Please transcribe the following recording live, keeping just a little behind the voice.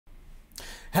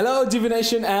Hello Divi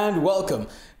Nation and welcome.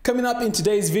 Coming up in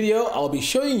today's video, I'll be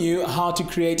showing you how to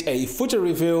create a footer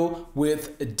reveal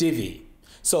with Divi.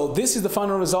 So this is the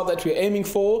final result that we're aiming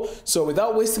for. So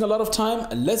without wasting a lot of time,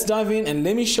 let's dive in and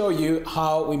let me show you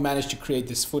how we managed to create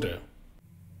this footer.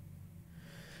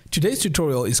 Today's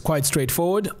tutorial is quite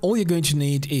straightforward. All you're going to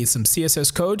need is some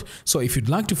CSS code. So if you'd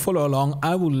like to follow along,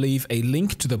 I will leave a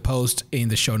link to the post in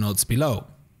the show notes below.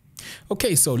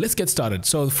 Okay, so let's get started.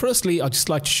 So firstly, I'd just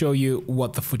like to show you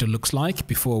what the footer looks like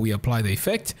before we apply the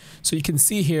effect. So you can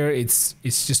see here, it's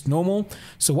just normal.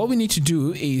 So what we need to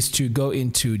do is to go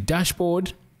into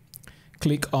dashboard,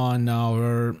 click on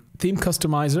our theme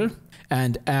customizer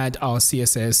and add our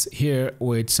CSS here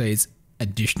where it says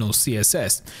additional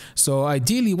CSS. So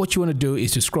ideally what you want to do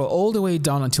is to scroll all the way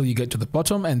down until you get to the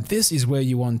bottom, and this is where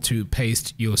you want to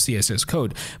paste your CSS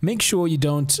code. Make sure you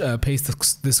don't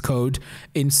paste this code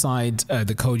inside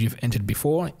the code you've entered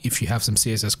before if you have some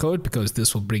CSS code, because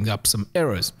this will bring up some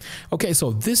errors. Okay,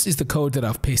 so this is the code that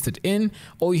I've pasted in.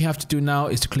 All you have to do now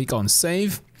is to click on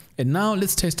save, and now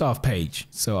let's test our page.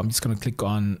 So I'm just going to click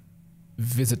on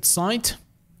visit site,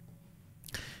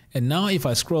 and now if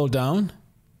I scroll down,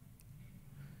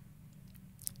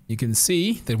 you can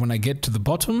see that when I get to the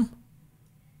bottom,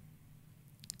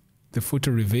 the footer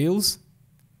reveals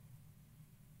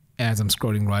as I'm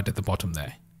scrolling right at the bottom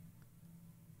there.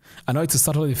 I know it's a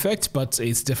subtle effect, but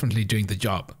it's definitely doing the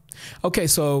job. Okay,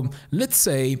 so let's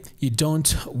say you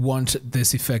don't want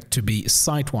this effect to be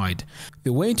site-wide.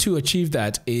 The way to achieve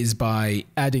that is by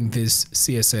adding this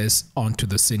CSS onto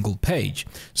the single page.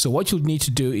 So what you'll need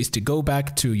to do is to go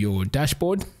back to your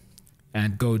dashboard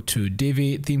and go to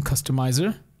Divi Theme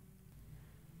Customizer,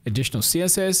 additional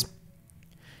CSS,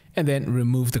 and then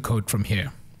remove the code from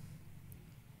here.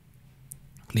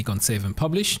 Click on save and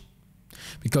publish,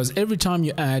 because every time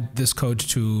you add this code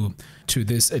to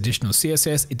this additional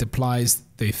CSS, it applies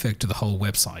the effect to the whole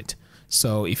website.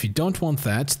 So if you don't want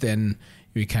that, then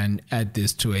you can add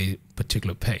this to a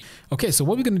particular page. Okay, so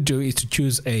what we're going to do is to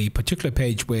choose a particular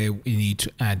page where we need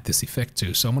to add this effect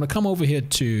to. So I'm going to come over here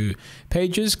to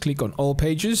pages, click on all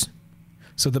pages.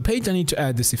 So the page I need to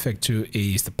add this effect to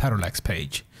is the parallax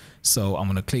page. So I'm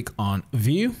going to click on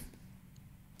view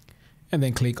and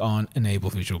then click on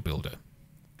enable visual builder.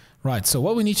 Right, so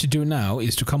what we need to do now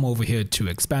is to come over here to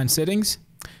expand settings,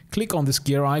 click on this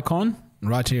gear icon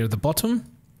right here at the bottom.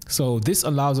 So this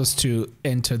allows us to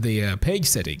enter the page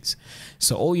settings.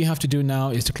 So all you have to do now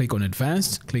is to click on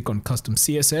advanced, click on custom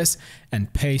CSS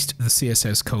and paste the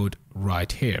CSS code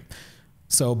right here.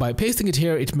 So by pasting it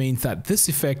here, it means that this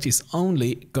effect is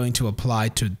only going to apply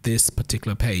to this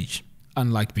particular page,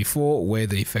 unlike before where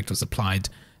the effect was applied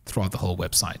throughout the whole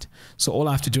website. So all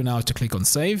I have to do now is to click on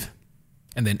save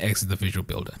and then exit the visual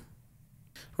builder.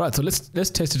 Right, so let's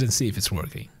test it and see if it's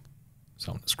working.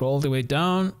 So I'm going to scroll all the way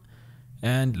down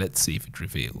and let's see if it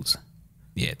reveals.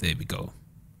 Yeah, there we go.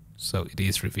 So it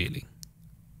is revealing.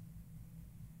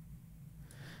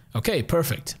 Okay,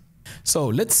 perfect. So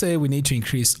let's say we need to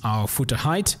increase our footer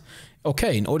height.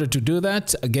 Okay, in order to do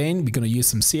that, again, we're going to use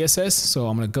some CSS. So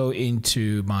I'm going to go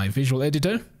into my visual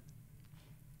editor,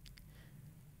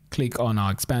 click on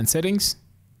our expand settings,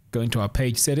 go into our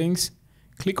page settings,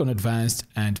 click on advanced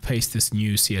and paste this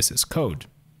new CSS code.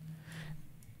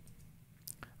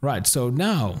 Right, so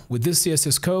now with this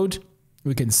CSS code,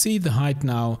 we can see the height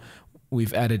now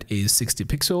we've added is 60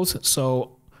 pixels.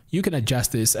 So you can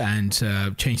adjust this and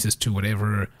change this to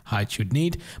whatever height you'd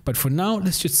need. But for now,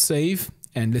 let's just save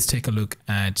and let's take a look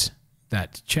at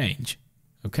that change.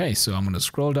 Okay, so I'm going to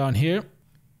scroll down here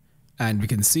and we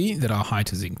can see that our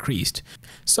height has increased.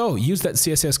 So use that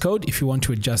CSS code if you want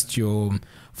to adjust your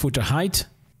footer height.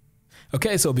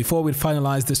 Okay, so before we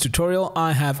finalize this tutorial,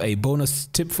 I have a bonus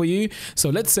tip for you. So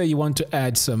let's say you want to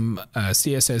add some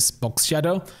CSS Box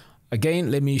Shadow. Again,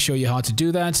 let me show you how to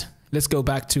do that. Let's go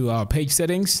back to our page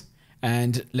settings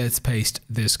and let's paste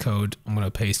this code. I'm going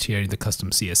to paste here in the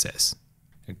custom CSS.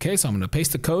 Okay, so I'm going to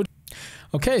paste the code.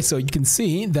 Okay, so you can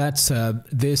see that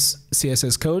this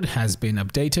CSS code has been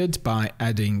updated by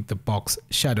adding the box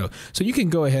shadow. So you can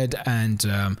go ahead and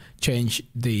change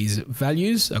these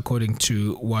values according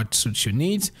to what suits your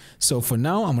needs. So for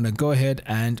now, I'm going to go ahead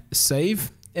and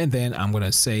save, and then I'm going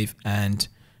to save and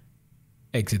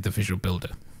exit the visual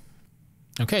builder.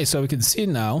 Okay, so we can see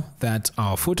now that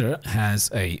our footer has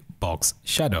a box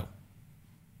shadow.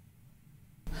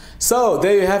 So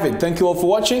there you have it. Thank you all for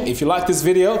watching. If you like this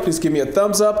video, please give me a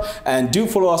thumbs up and do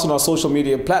follow us on our social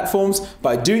media platforms.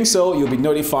 By doing so, you'll be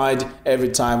notified every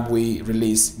time we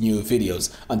release new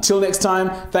videos. Until next time,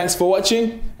 thanks for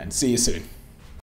watching and see you soon.